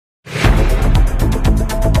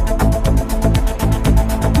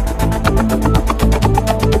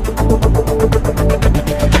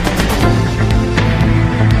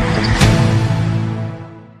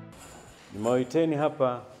Nimewaiteni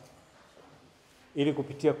hapa ili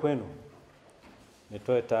kupitia kwenu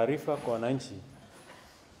nitoe taarifa kwa wananchi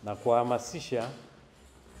na kuhamasisha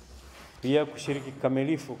pia kushiriki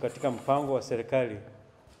kikamilifu katika mpango wa serikali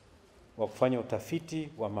wa kufanya utafiti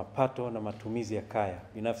wa mapato na matumizi ya kaya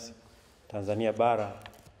binafsi Tanzania bara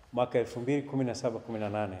mwaka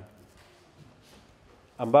 2017-18,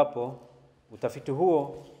 ambapo utafiti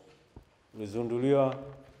huo ulizinduliwa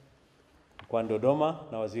mkoani Dodoma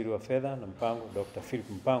na Waziri wa Fedha na Mpango Dr. Philip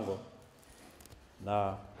Mpango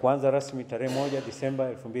na kuanza rasmi tarehe 1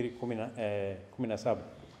 Disemba 2017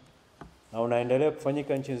 na unaendelea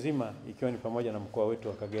kufanyika nchi nzima ikiwa ni pamoja na mkoa wetu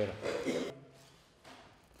wa Kagera.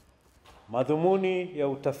 Madhumuni ya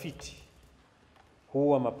utafiti huu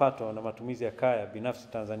wa mapato na matumizi ya kaya binafsi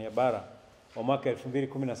Tanzania bara wa mwaka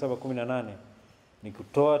 2017-18 ni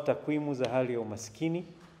kutoa takwimu za hali ya umaskini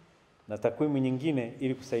na takwimu nyingine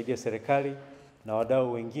ili kusaidia serikali na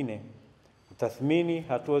wadau wengine kutathmini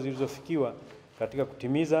hatua zilizofikiwa katika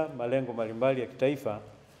kutimiza malengo mbalimbali ya kitaifa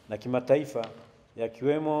na kimataifa,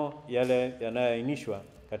 yakiwemo yale yanayoainishwa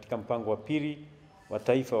katika mpango wa pili wa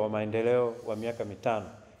taifa wa maendeleo wa miaka mitano,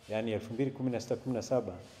 yani 2016-17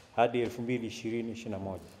 hadi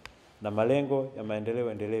 2020-21 na malengo ya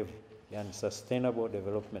maendeleo endelevu, yani Sustainable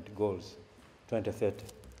Development Goals 2030.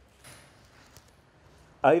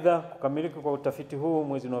 Aidha, kukamilika kwa utafiti huu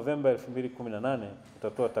mwezi Novemba 2018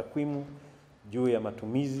 utatoa takwimu juu ya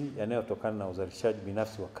matumizi yanayotokana na uzalishaji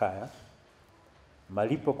binafsi wa kaya,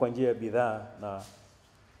 malipo kwa njia ya bidhaa na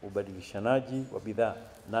ubadilishanaji wa bidhaa,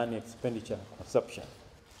 non-expenditure consumption.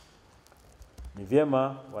 Ni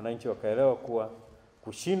vyema wananchi wakaelewa kuwa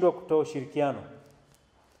kushindwa kutoa ushirikiano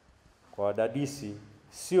kwa wadadisi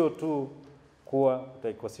sio tu kuwa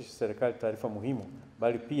utaikosesha serikali taarifa muhimu,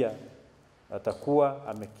 bali pia atakuwa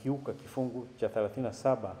amekiuka kifungu cha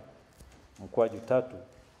 37(3)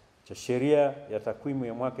 cha sheria ya takwimu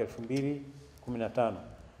ya mwaka 2015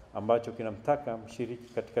 ambacho kinamtaka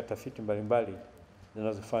mshiriki katika tafiti mbalimbali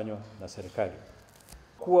zinazofanywa na serikali.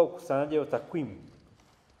 Kuwa ukusanyaji wa takwimu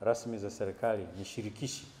rasmi za serikali ni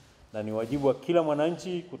shirikishi na ni wajibu wa kila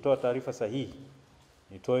mwananchi kutoa taarifa sahihi.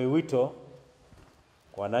 Nitoe wito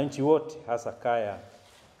kwa wananchi wote, hasa kaya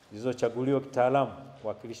zilizochaguliwa kitaalamu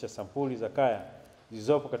kuwakilisha sampuli za kaya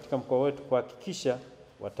zilizopo katika mkoa wetu, kuhakikisha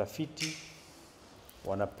watafiti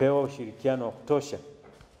wanapewa ushirikiano wa kutosha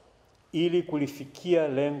ili kulifikia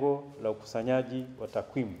lengo la ukusanyaji wa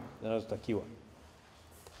takwimu zinazotakiwa.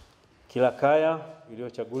 Kila kaya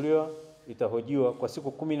iliyochaguliwa itahojiwa kwa siku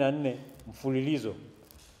 14 mfululizo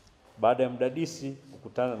baada ya mdadisi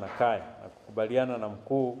kukutana na kaya na kukubaliana na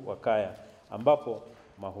mkuu wa kaya, ambapo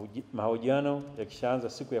mahojiano yakishaanza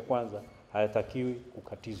siku ya kwanza hayatakiwi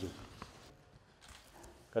kukatizwa.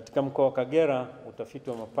 Katika mkoa wa Kagera, utafiti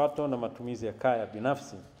wa mapato na matumizi ya kaya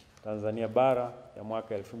binafsi Tanzania bara ya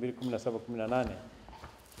mwaka 2017-18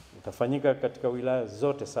 utafanyika katika wilaya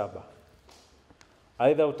zote 7.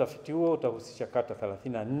 Aidha, utafiti huo utahusisha kata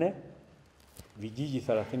 34, vijiji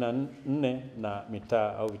 34 na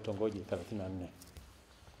mitaa au vitongoji 34.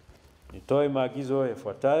 Nitoe maagizo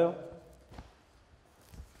yafuatayo: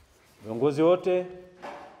 viongozi wote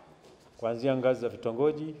kuanzia ngazi za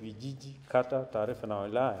vitongoji, vijiji, kata, taarifa na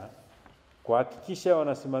wilaya kuhakikisha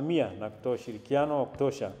wanasimamia na kutoa ushirikiano wa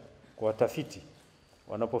kutosha kwa watafiti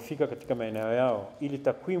wanapofika katika maeneo yao ili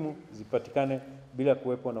takwimu zipatikane bila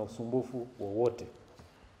kuwepo na usumbufu wowote.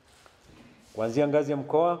 Kuanzia ngazi ya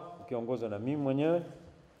mkoa ukiongozwa na mimi mwenyewe,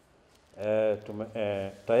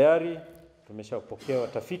 tayari tumeshapokea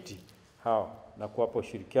watafiti hao na kuwapa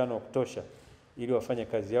ushirikiano wa kutosha ili wafanye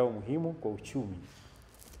kazi yao muhimu kwa uchumi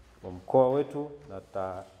wa mkoa wetu na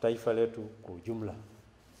taifa letu kwa ujumla.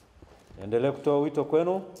 Naendelea kutoa wito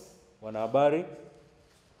kwenu wanahabari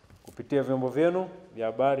kupitia vyombo vyenu vya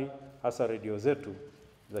habari, hasa redio zetu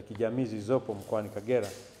za kijamii zilizopo mkoani Kagera,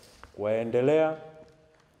 kuendelea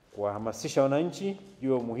kuwahamasisha wananchi juu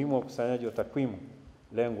ya umuhimu wa ukusanyaji wa takwimu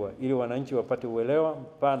lengwa ili wananchi wapate uelewa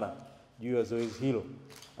mpana juu ya zoezi hilo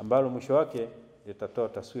ambalo mwisho wake litatoa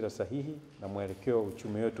taswira sahihi na mwelekeo wa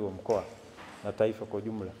uchumi wetu wa mkoa na taifa kwa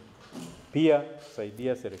jumla. Pia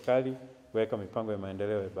kusaidia serikali kuweka mipango ya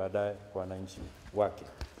maendeleo ya baadaye kwa wananchi wake.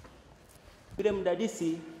 Vile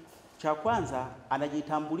mdadisi, cha kwanza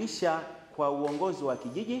anajitambulisha kwa uongozi wa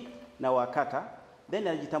kijiji na wa kata, then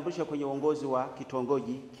anajitambulisha kwenye uongozi wa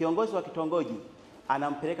kitongoji. Kiongozi wa kitongoji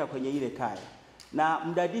anampeleka kwenye ile kaya, na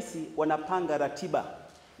mdadisi wanapanga ratiba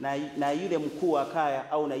na yule mkuu wa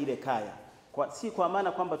kaya au na ile kaya. Si kwa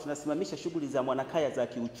maana kwamba tunasimamisha shughuli za mwanakaya za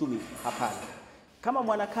kiuchumi, hapana. Kama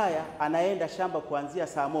mwanakaya anaenda shamba kuanzia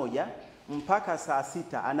saa 1 mpaka saa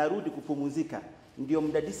 6 anarudi kupumzika, ndio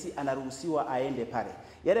mdadisi anaruhusiwa aende pale.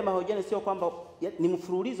 Yale mahojiano sio kwamba ni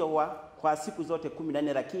mfululizo wa kwa siku zote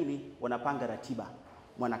 14, lakini wanapanga ratiba.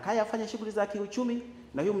 Mwanakaya afanye shughuli za kiuchumi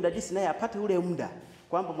na huyo mdadisi naye apate ule muda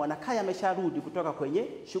kwamba mwanakaya amesharudi kutoka kwenye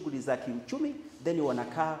shughuli za kiuchumi, then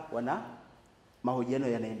wanakaa mahojiano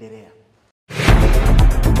yanaendelea.